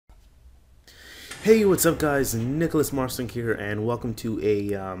Hey, what's up guys? Nicholas Marston here, and welcome to a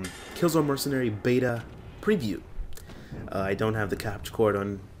Killzone Mercenary beta preview. I don't have the capture card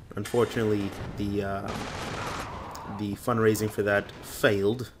on. Unfortunately, the fundraising for that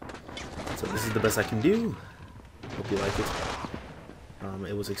failed, so this is the best I can do. Hope you like it.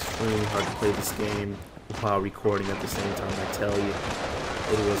 It was extremely hard to play this game while recording at the same time. I tell you,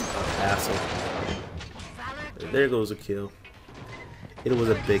 it was a hassle. There goes a kill. It was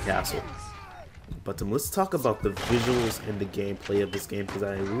a big hassle. But let's talk about the visuals and the gameplay of this game, because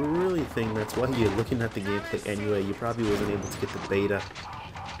I really think that's why you're looking at the gameplay anyway. You probably wasn't able to get the beta,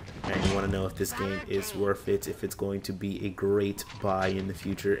 and you want to know if this game is worth it, if it's going to be a great buy in the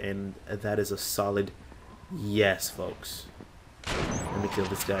future, and that is a solid yes, folks. Let me kill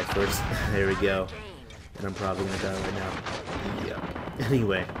this guy first. There we go. And I'm probably going to die right now. Yeah.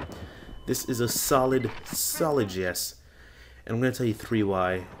 Anyway, this is a solid yes. And I'm going to tell you three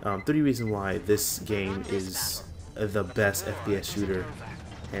reasons why this game is the best FPS shooter,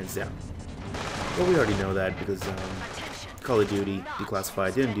 hands down. Well, we already know that because Call of Duty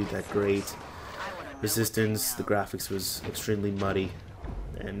Declassified didn't do that great. Resistance, the graphics was extremely muddy,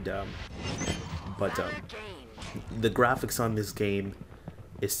 and the graphics on this game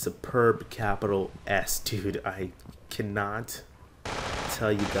is superb, capital S, dude. I cannot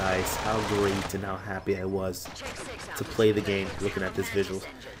tell you guys how great and how happy I was to play the game looking at this visual.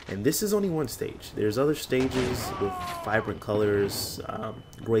 And this is only one stage. There's other stages with vibrant colors,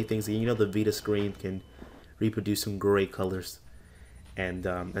 great things. You know, the Vita screen can reproduce some great colors, and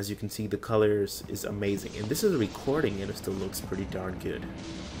as you can see, the colors is amazing. And this is a recording and it still looks pretty darn good.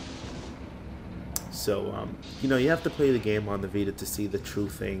 So you know, you have to play the game on the Vita to see the true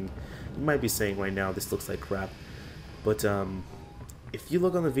thing. You might be saying right now this looks like crap, but if you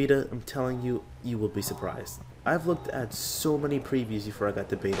look on the Vita, I'm telling you, you will be surprised. I've looked at so many previews before I got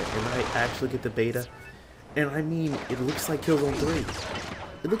the beta, and I actually get the beta, and I mean, it looks like Killzone 3.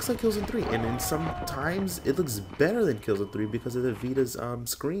 It looks like Killzone 3, and in sometimes it looks better than Killzone 3 because of the Vita's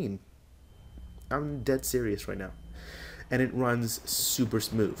screen. I'm dead serious right now. And it runs super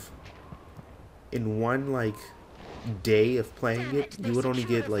smooth. In one, like, day of playing it, you would only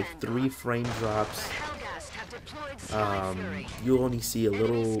get, like, 3 frame drops. You'll only see a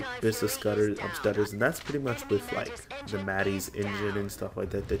little bit of stutters, and that's pretty much with like the Maddie's engine and stuff like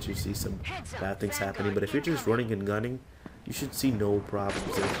that, that you see some bad things happening. But if you're just running and gunning, you should see no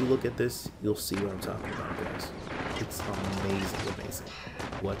problems. And if you look at this, you'll see what I'm talking about, guys. It's amazing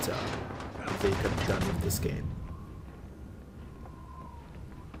what they have done with this game.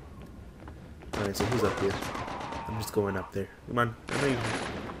 Alright, so who's up here? I'm just going up there. Come on, I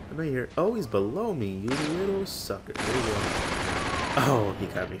know you're here. Oh, he's below me, you little sucker. There you go. Oh, he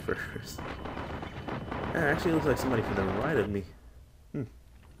got me first. Actually, it looks like somebody to the right of me.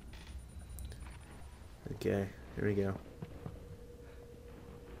 Okay, here we go.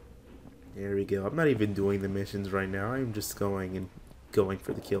 There we go. I'm not even doing the missions right now. I'm just going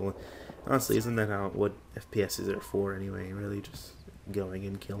for the kill. Honestly, isn't that what FPSs are for anyway? Really, just going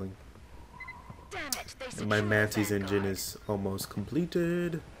and killing. And my Mantis engine is almost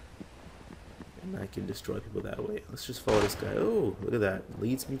completed, and I can destroy people that way. Let's just follow this guy. Oh, look at that.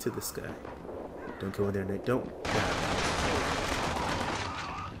 Leads me to this guy. Don't go in there, Nick. Don't.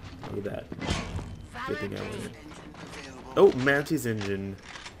 Look at that. Good thing I went in. Oh, Mantis engine.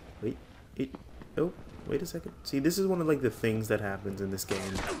 Wait. Oh, wait a second. See, this is one of like the things that happens in this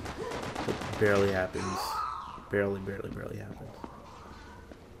game. It barely happens. Barely happens.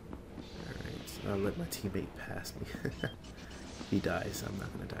 I'll let my teammate pass me. He dies, I'm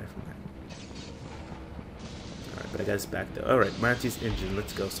not gonna die from that. Alright, but I got his back though. Alright, Mantis engine,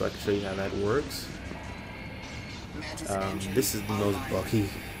 let's go so I can show you how that works. This is the most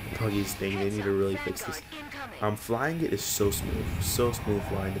buggiest thing. They need to really fix this. Flying it is so smooth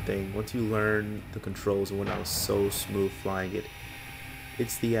flying the thing. Once you learn the controls, and when I was so smooth flying it,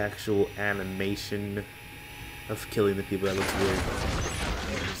 it's the actual animation of killing the people that looks weird.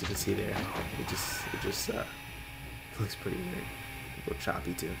 As you can see there, it just looks pretty weird. A little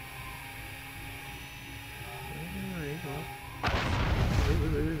choppy too. Alright,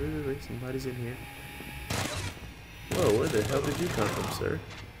 wait, somebody's in here. Whoa, where the hell did you come from, sir?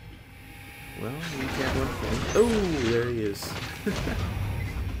 Well, you can't run from him. Oh, there he is.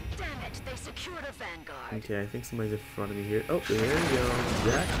 Damn it, they secured a vanguard. Okay, I think somebody's in front of me here. Oh, there you go.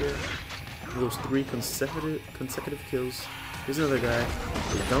 Gotcha. Those 3 consecutive kills. Here's another guy.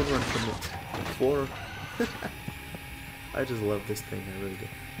 Don't run from it. 4. I just love this thing. I really do.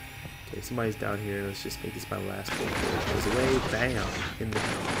 Okay, somebody's down here. Let's just make this my last one. Goes away. Bam. In the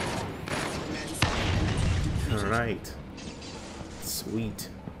Alright. Sweet.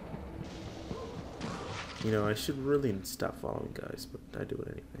 You know, I should really stop following guys, but I do it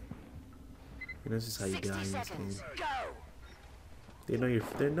anyway. And this is how you die in this game. Go. They know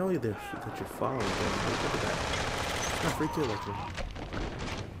that you're following them. Look at that. Oh, free kill actually.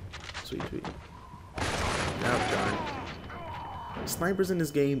 Sweet, sweet. Now darn. Snipers in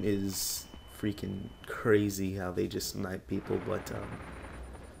this game is freaking crazy how they just snipe people, but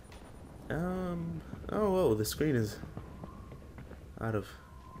oh, the screen is out of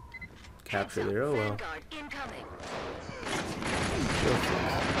capture there. Oh well.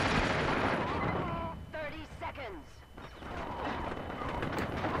 30 seconds.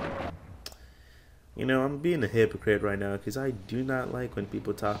 You know, I'm being a hypocrite right now because I do not like when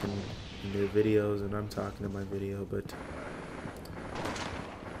people talking in their videos and I'm talking in my video, but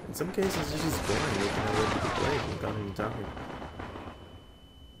in some cases it's just boring looking at what people play without even talking.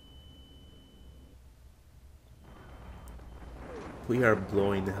 We are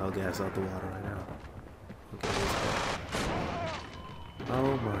blowing the hell gas out the water right now. Okay, let's go.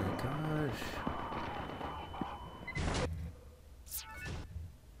 Oh my gosh.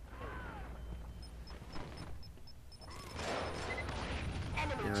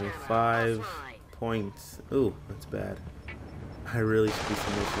 Yeah, 5 points. Ooh, that's bad. I really should do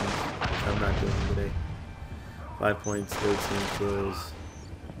some missions, which I'm not doing today. 5 points, 13 kills,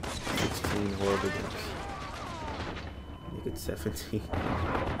 16 horrible deaths. Make it 17.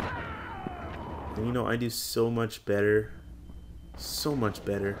 And you know, I do so much better. So much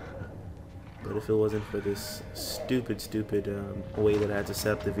better. But if it wasn't for this stupid way that I had to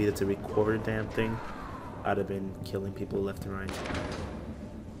set up the Vita to record the damn thing, I'd have been killing people left and right.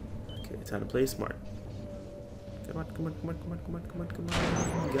 Okay, time to play smart. Come on, come on, come on, come on, come on, come on, come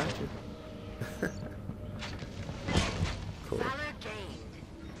on. Gotcha. Cool.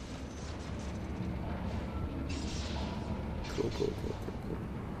 Cool, cool, cool, cool,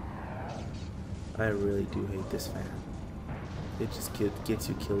 cool. I really do hate this fan. It just gets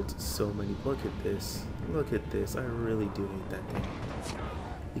you killed so many. Look at this. Look at this. I really do hate that thing.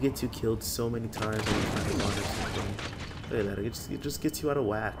 It gets you killed so many times when you try to launch something. Look at that. It just gets you out of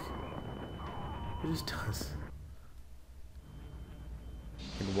whack. It just does.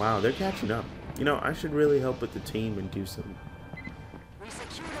 And wow, they're catching up. You know, I should really help with the team and do some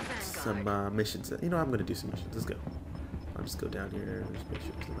missions. You know, I'm gonna do some missions. Let's go. I'll just go down here. There's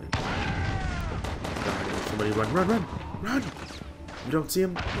missions. Like, somebody run, run, run, run! You don't see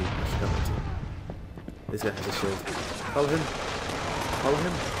him? Wait, I should help my team. This guy has a shield. Follow him. Follow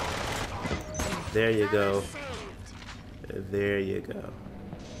him. There you go. There you go.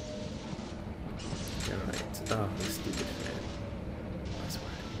 Alright. Oh, this stupid fan.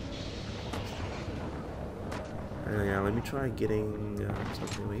 Yeah, let me try getting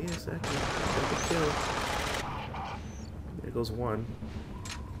something. Wait a second. Kill. There goes one.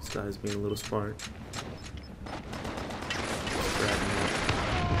 This guy's being a little smart.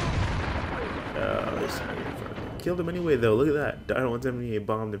 Killed him anyway, though. Look at that. Died on 178.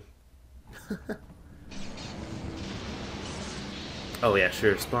 Bombed him. Oh, yeah,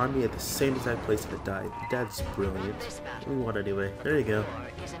 sure. Spawned me at the same exact place that I died. That's brilliant. We won anyway. There you go.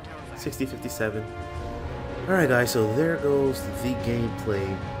 60-57. Alright guys, so there goes the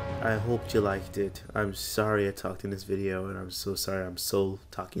gameplay. I hope you liked it. I'm sorry I talked in this video, and I'm so sorry I'm so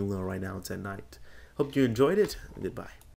talking low right now. It's at night. Hope you enjoyed it. Goodbye.